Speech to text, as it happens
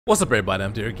What's up, everybody?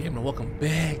 I'm Derek Gamer. Welcome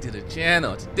back to the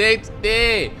channel.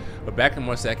 Today we're back in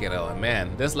more Sekiro. And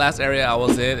man, this last area I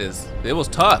was in it was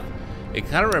tough. It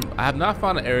kind of I have not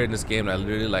found an area in this game that I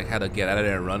literally had to get out of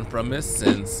there and run from it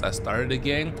since I started the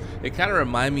game. It kind of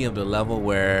reminded me of the level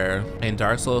where in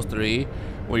Dark Souls 3,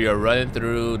 where you're running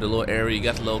through the little area. You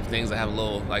got the little things that have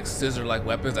little like scissor-like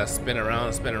weapons that spin around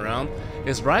and spin around.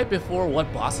 It's right before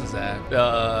what boss is that?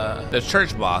 The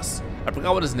church boss. I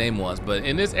forgot what his name was, but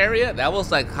in this area, that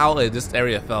was like how this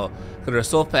area felt, because they're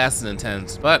so fast and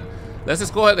intense. But let's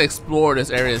just go ahead and explore this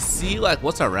area and see like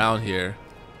what's around here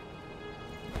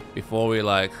before we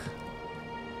like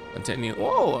continue.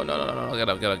 Whoa, no, get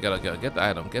up, get the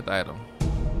item.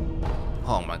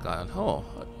 Oh my god, oh,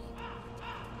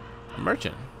 a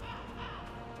merchant.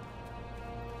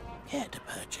 Yeah, the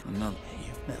merchant.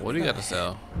 What do you got to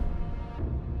sell?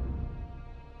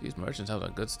 These merchants have the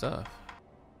good stuff.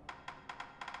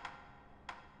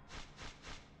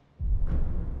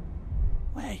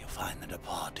 Where you find the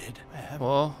departed?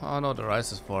 Well, I don't know what the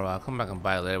rice is for. I'll come back and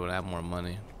buy it later when I have more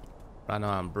money. Right now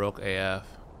I'm broke AF.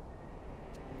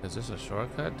 Is this a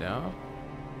shortcut down?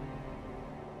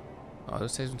 Oh,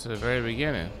 this takes me to the very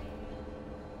beginning.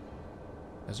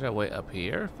 Is there a way up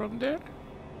here from there?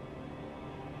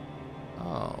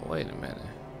 Oh, wait a minute.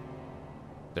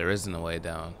 There isn't a way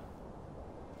down.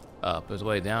 Up. There's a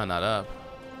way down, not up.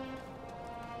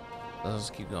 Let's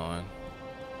just keep going.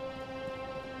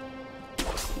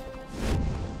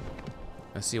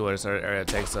 Let's see where this area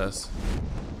takes us.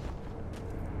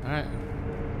 Alright.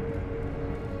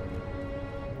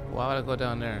 Why would I go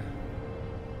down there?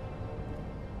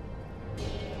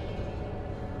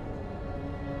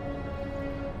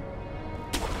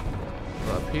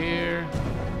 Go up here.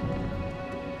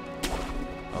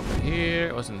 Over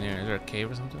here. What's in here? Is there a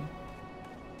cave or something?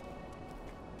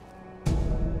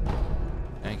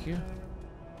 Thank you.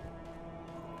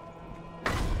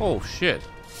 Oh shit.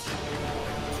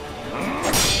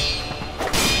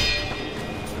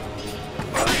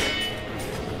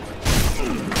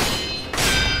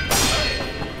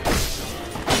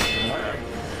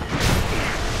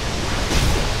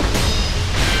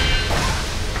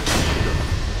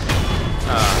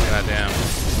 Goddamn.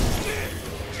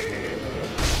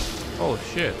 Oh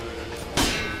shit.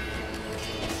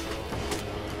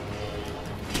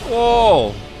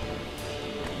 Whoa!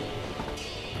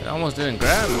 It almost didn't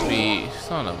grab me.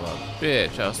 Son of a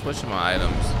bitch. I was switching my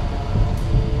items.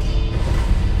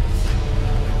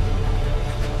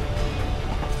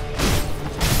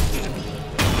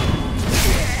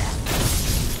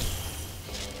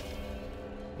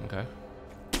 Okay.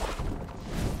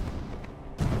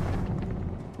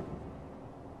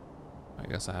 I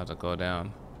guess I have to go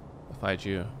down to fight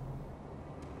you.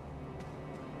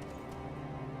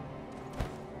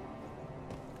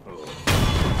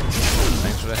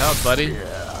 Thanks for the help, buddy.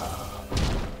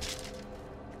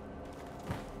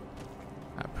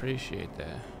 I appreciate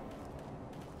that.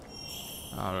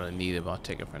 I don't really need it, but I'll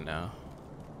take it for now.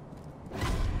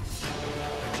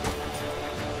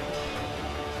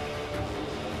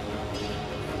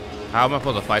 How am I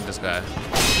supposed to fight this guy?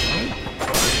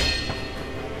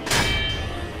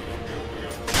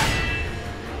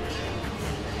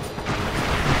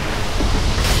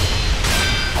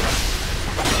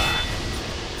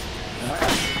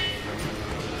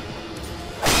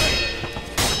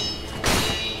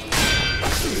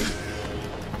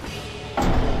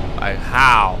 Like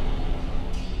how?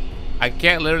 I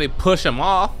can't literally push him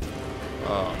off.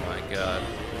 Oh my god.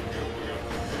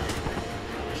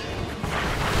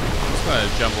 I'm just gonna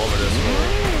jump over this hole.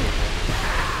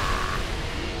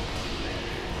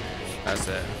 That's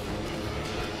it.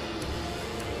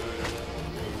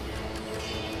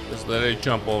 Just literally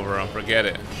jump over him, forget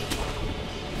it.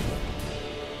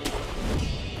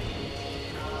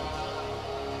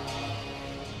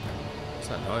 What's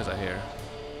that noise I hear?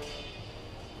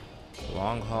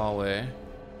 Long hallway.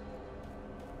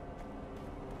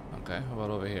 Okay, how about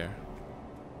over here?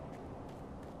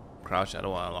 Crouch, I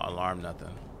don't want to alarm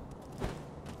nothing.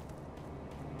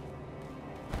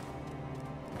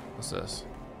 What's this?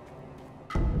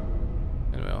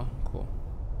 Anyway, cool.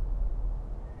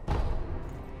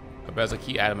 I bet it's a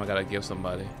key item I gotta give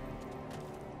somebody.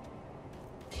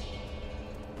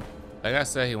 That guy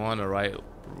said he wanted a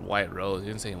white rose. He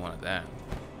didn't say he wanted that.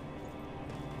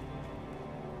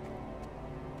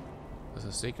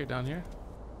 There's a secret down here?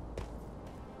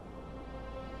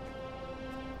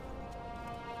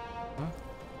 Huh?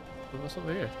 What's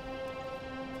over here?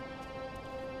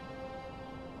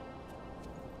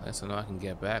 I guess I know I can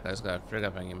get back. I just gotta figure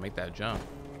out if I can make that jump.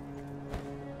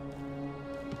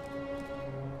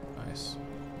 Nice.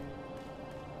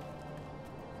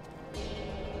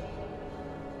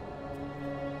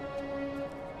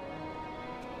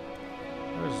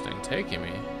 taking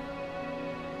me?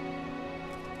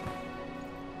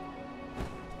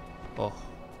 Oh.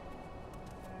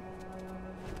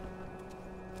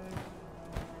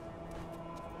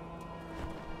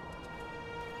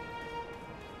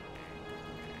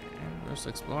 Just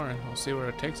exploring. We'll see where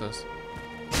it takes us.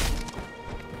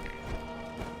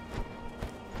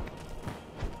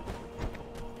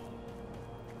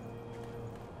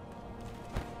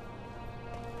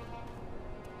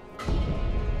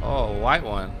 Oh, white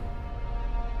one.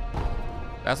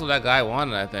 That's what that guy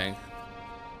wanted, I think.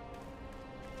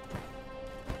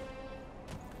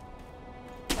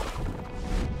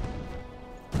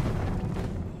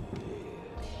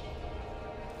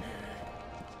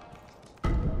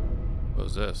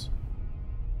 What's this?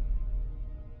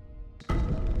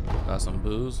 Got some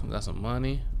booze, got some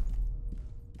money.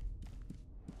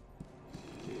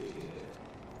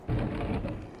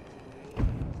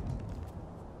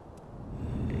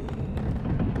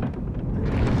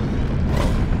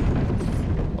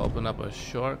 Open up a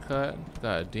shortcut.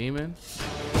 Got a demon.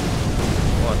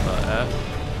 What the F?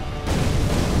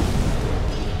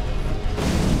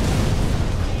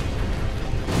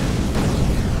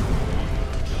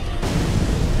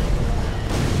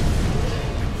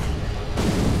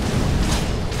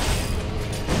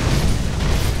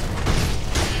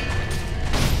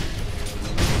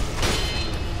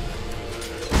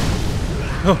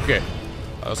 Okay.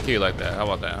 Let's kill you like that. How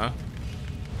about that, huh?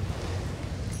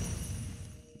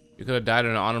 You could have died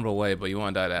in an honorable way, but you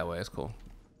want to die that way. It's cool.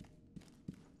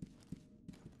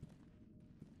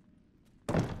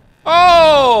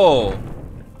 Oh!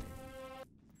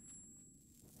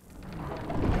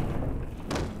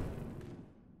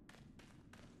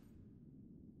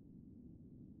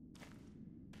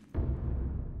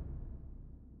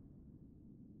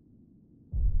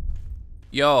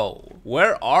 Yo,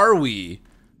 where are we?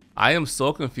 I am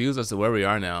so confused as to where we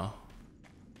are now.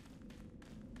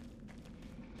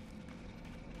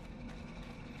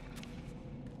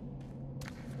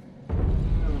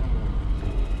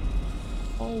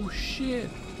 Oh shit.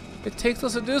 It takes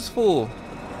us to this fool.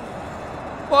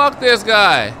 Fuck this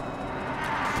guy.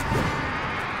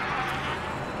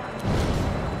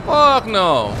 Fuck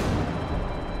no.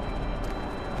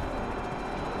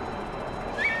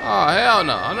 Oh hell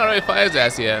no. I'm not ready to fight his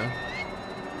ass yet.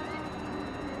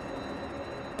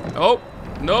 Nope.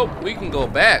 Nope. We can go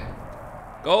back.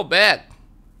 Go back.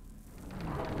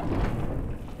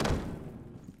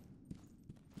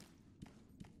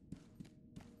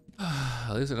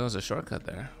 At least it knows a shortcut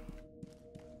there.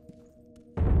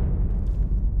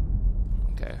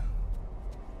 Okay.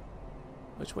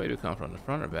 Which way do we come from? The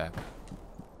front or back?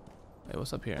 Hey,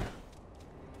 what's up here?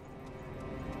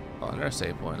 Oh, there's a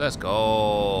save point. Let's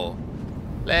go.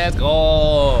 Let's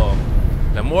go.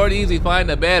 The more these we find,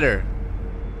 the better.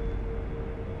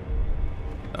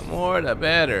 The more, the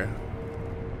better.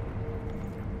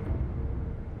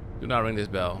 Do not ring this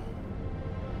bell.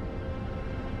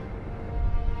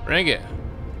 Ring it.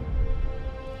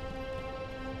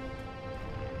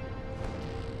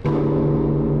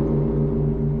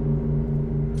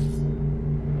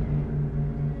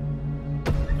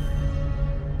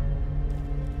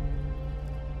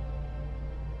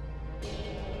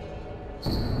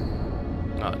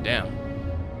 Oh, damn.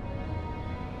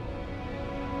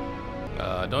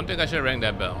 Don't think I should ring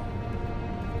that bell.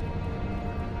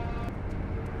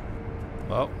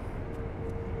 Well,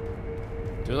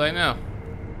 too late now.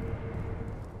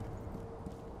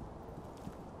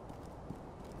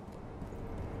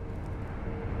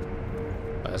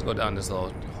 Alright, let's go down this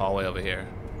little hallway over here.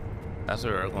 That's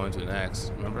where we're going to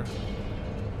next, remember?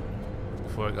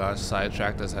 Before it got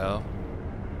sidetracked as hell.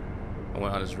 I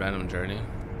went on this random journey.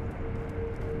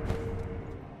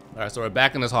 Alright, so we're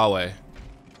back in this hallway.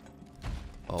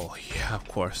 Oh yeah, of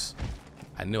course.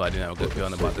 I knew I didn't have a good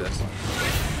feeling about this.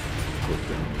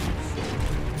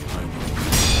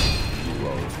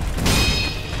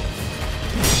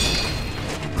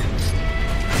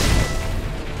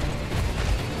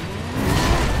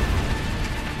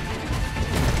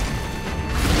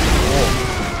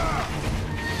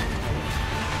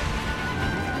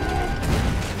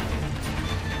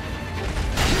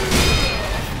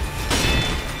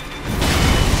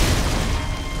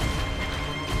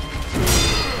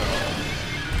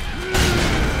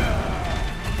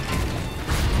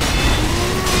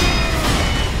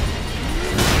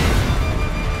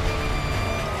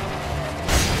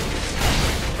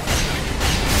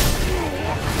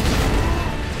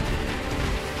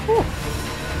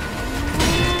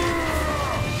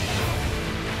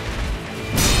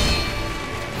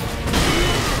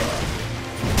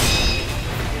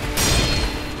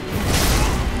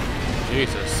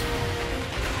 Jesus.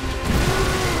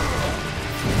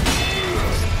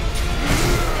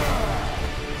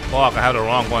 Fuck, I have the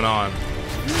wrong one on.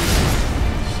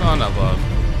 Son of a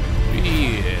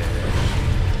bitch.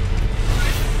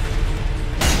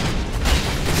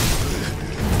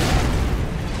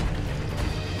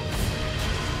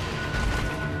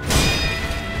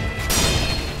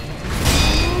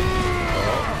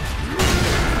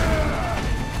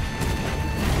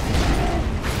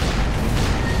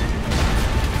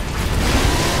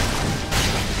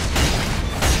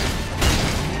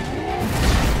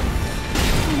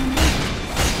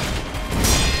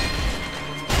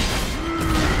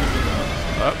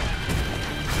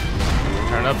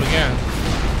 Turn up again.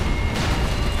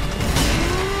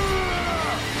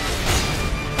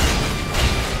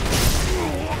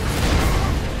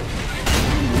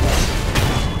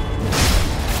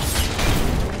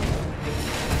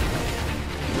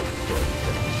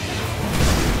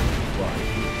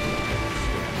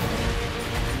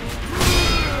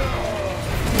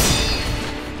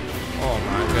 Oh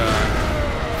my God.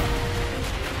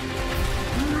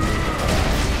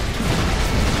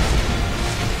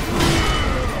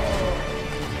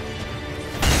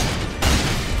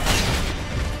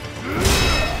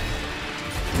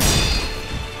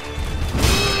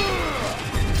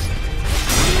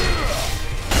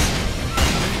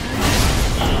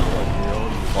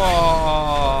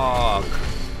 Fuck.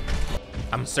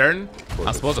 I'm certain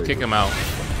I'm supposed to kick him out.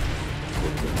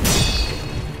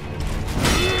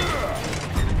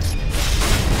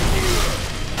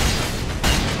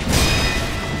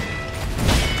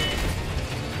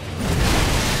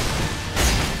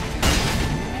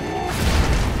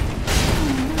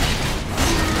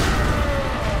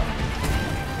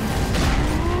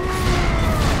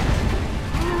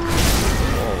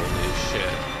 Holy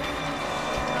shit.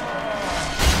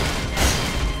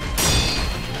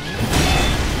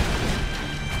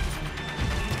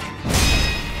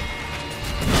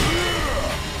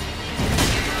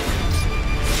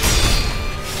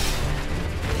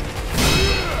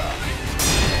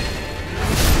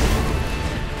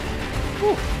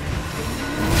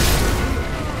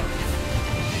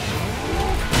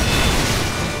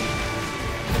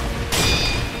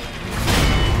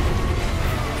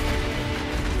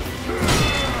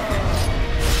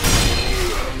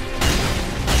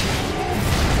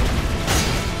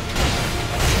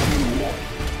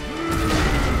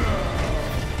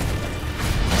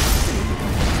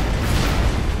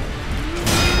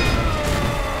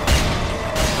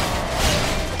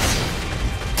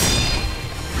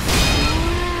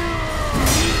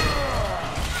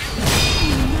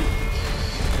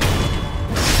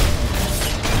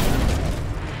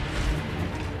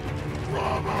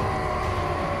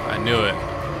 I knew it.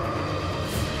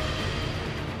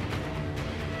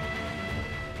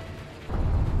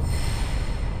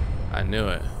 I knew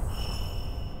it.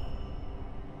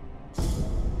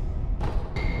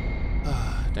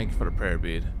 Thank you for the prayer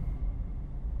bead.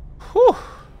 Whew.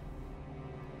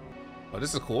 Oh,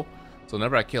 this is cool. So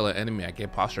whenever I kill an enemy, I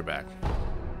get posture back.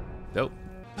 Dope.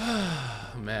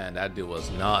 Man, that dude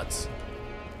was nuts.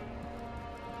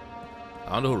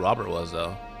 I don't know who Robert was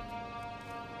though.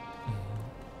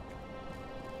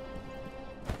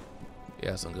 He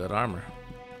has some good armor.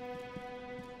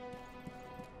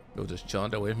 He was just chilling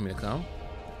there waiting for me to come.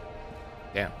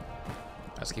 Damn.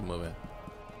 Let's keep moving.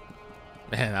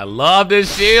 Man, I love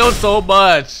this shield so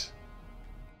much.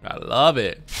 I love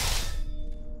it.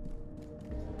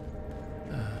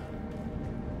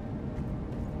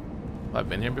 Have I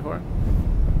been here before?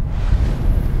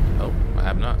 Nope, I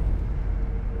have not.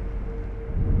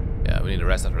 Yeah, we need to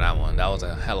rest after that one. That was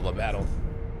a hell of a battle.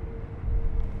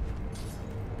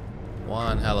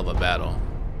 One hell of a battle.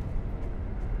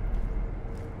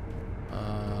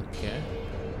 Okay.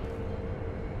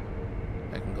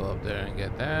 I can go up there and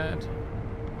get that.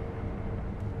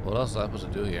 What else was I supposed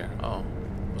to do here? Oh, I'm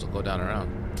supposed to go down around.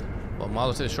 Well, might as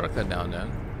well take a shortcut down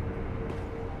then.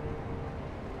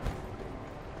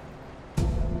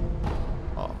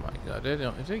 Oh my God, they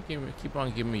keep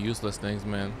on giving me useless things,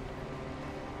 man.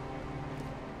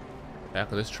 Yeah,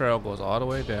 'cause this trail goes all the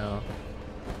way down.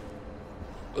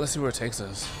 Let's see where it takes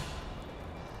us.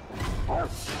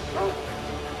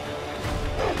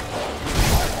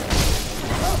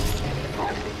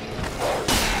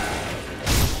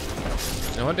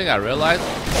 And one thing I realized,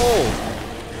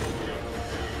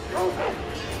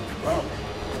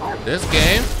 this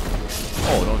game,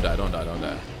 don't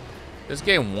die. This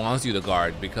game wants you to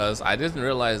guard, because I didn't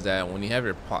realize that when you have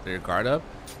your guard up,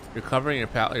 you're covering your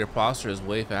posture is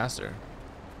way faster.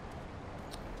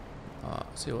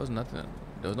 See, it was nothing.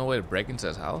 There was no way to break into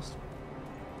his house.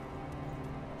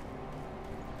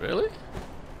 Really?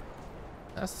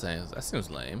 That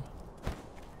seems lame.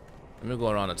 Let me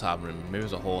go around the top rim. Maybe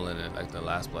there's a hole in it, like the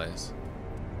last place.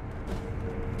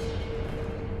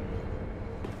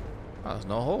 Oh, there's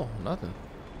no hole, nothing.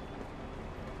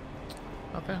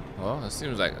 Okay, well, it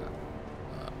seems like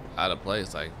out of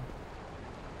place. Like,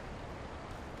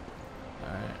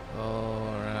 all right, go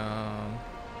around.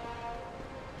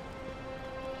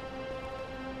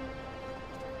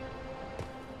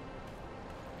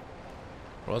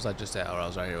 Where was I just at? Or I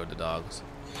was right here with the dogs.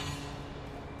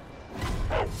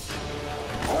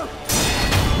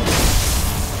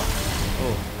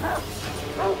 Oh.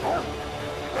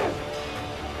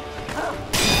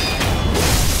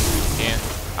 Can't.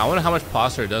 I wonder how much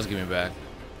posture it does give me back.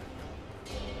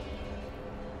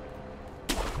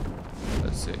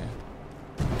 Let's see.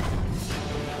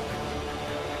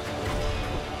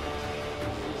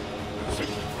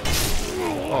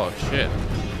 Oh shit.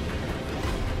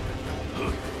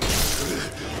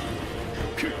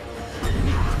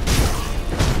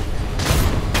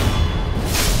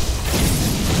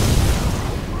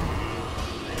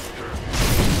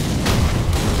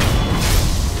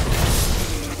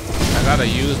 I gotta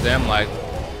use them like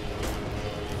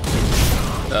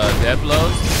the dead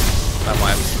blows, like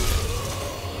my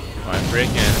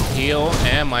freaking heal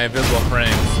and my invisible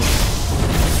frames.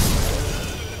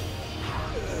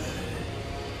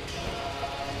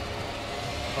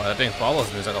 Oh, that thing follows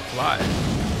me. It's like a fly.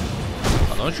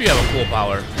 Oh, don't you have a cool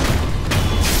power?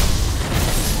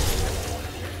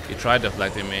 You tried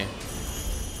deflecting me.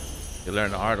 You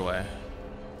learned the hard way.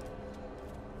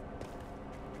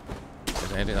 Is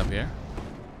there anything up here?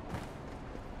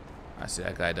 I see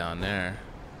that guy down there.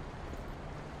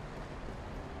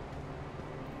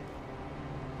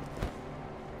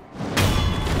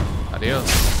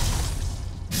 Adios.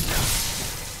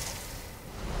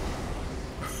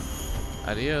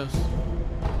 Adios.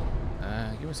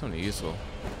 Give me something useful.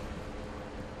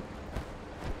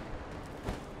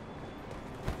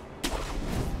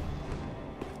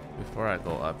 Before I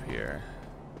go up here,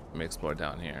 let me explore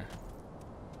down here.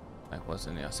 Like, what's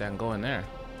in here? See, I can go in there.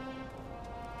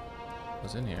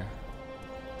 What's in here?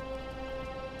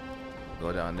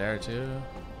 Go down there too.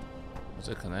 Does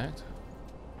it connect?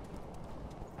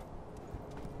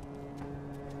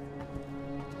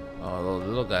 Oh, those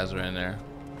little guys are in there.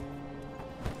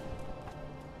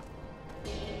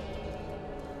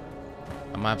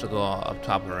 I might have to go up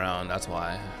top and around, that's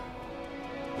why.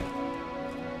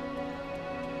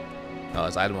 Oh,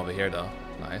 there's an item over here though.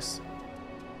 Nice.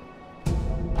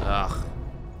 Ugh.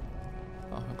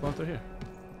 Oh, I'm going through here.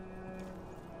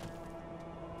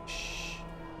 Shh.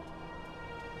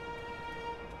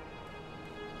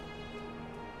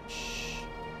 Shh.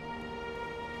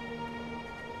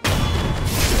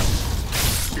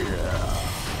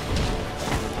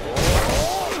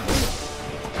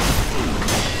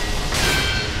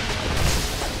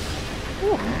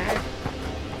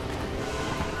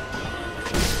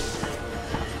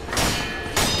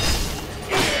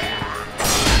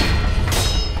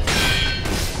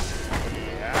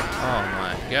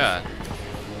 God.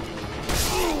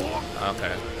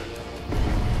 Okay.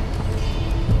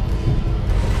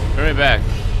 Bring me back.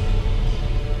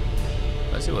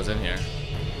 Let's see what's in here.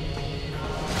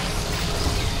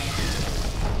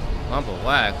 Lump of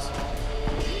wax.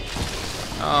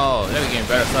 Oh, they're getting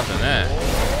better stuff than that.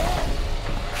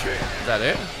 Is that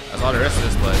it? That's all there is to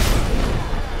this place.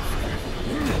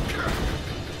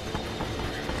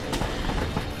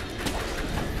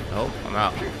 Nope, I'm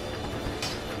out.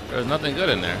 There's nothing good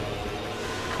in there.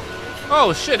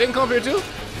 Oh shit, didn't come up here too?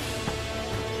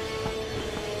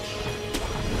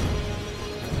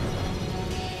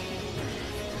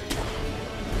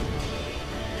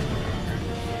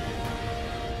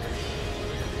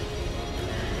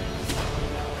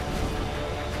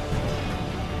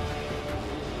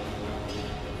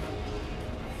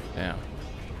 Damn.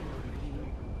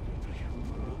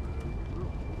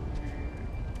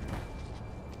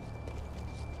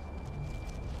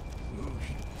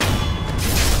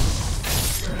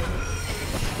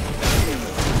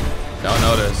 Don't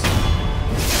notice.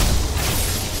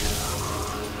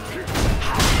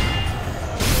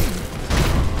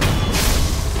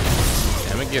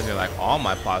 Damn, it gives me like all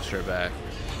my posture back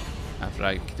after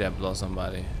I dead blow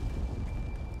somebody.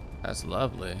 That's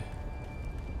lovely.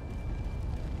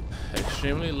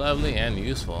 Extremely lovely and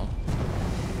useful.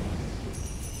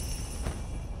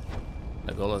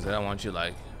 The goal is that I don't want you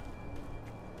like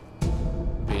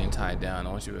being tied down.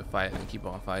 I want you to fight and keep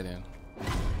on fighting.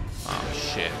 Oh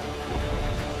shit.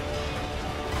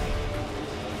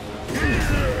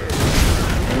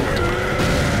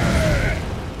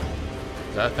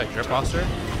 Does that affect your posture?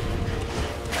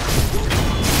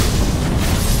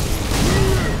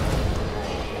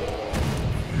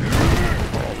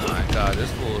 god,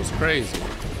 this fool is crazy.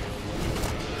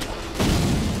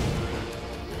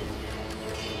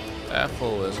 That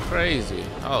fool is crazy.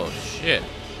 Oh shit.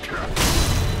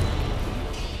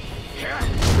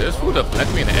 This fool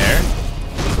deflect me in the air?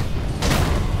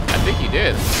 I think he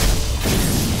did.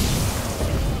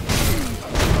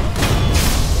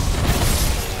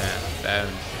 Man, that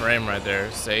frame right there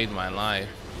saved my life.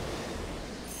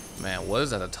 Man, what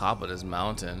is at the top of this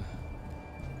mountain?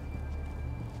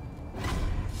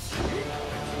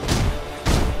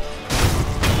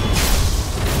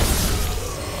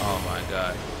 Oh my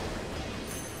god.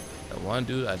 The one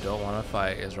dude I don't want to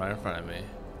fight is right in front of me.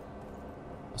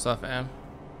 What's up, fam?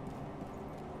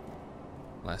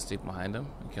 Will I sneak behind him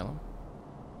and kill him?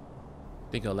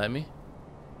 Think he'll let me?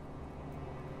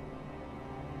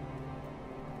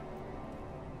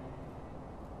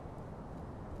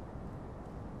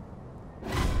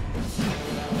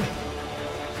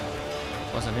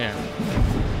 What's in here?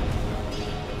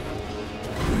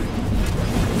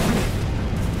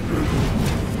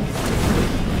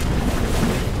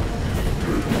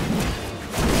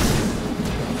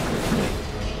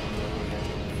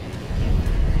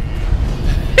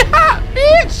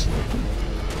 Bitch!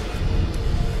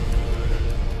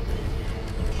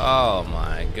 Oh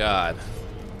my god.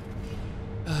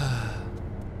 Oh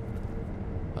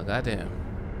goddamn.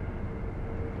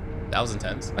 That was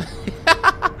intense.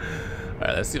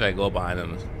 Alright, let's see if I can go behind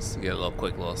him. Let's get a little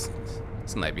quick little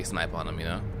snipey snipe on him, you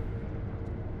know?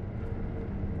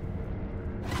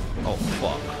 Oh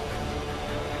fuck.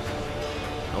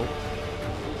 Nope.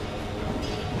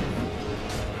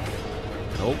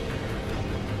 Nope.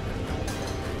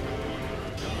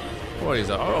 Who are these?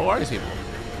 Oh, who are these people?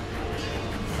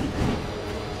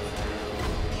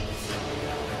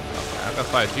 Okay, I can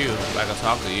fight you, but I can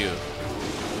talk to you.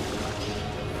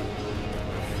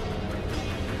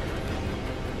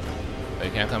 Oh, you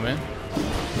can't come in?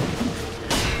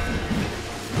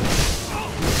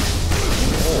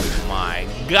 Oh my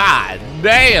god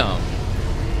damn!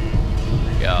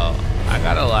 Yo, I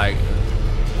gotta like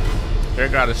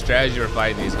figure out a strategy for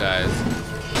fighting these guys.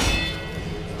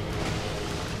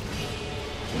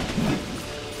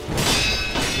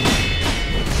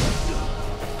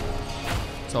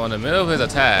 So in the middle of his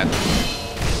attack,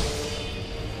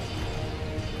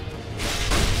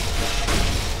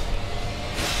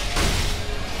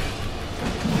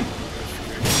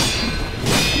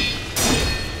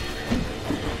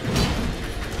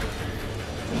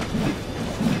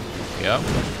 yep.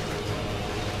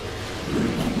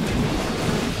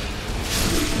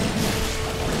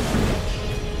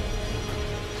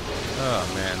 Oh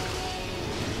man.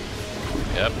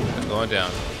 Yep, it's going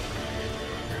down.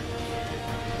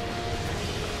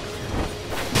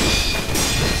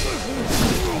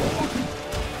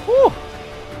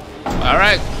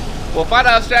 Alright, we'll find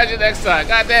out strategy next time.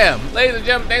 Goddamn. Ladies and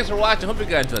gentlemen, thanks for watching. Hope you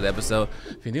guys enjoyed the episode.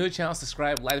 If you're new to the channel,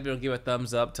 subscribe, like the video, give it a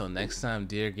thumbs up. Till next time,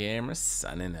 dear gamers,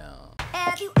 signing out.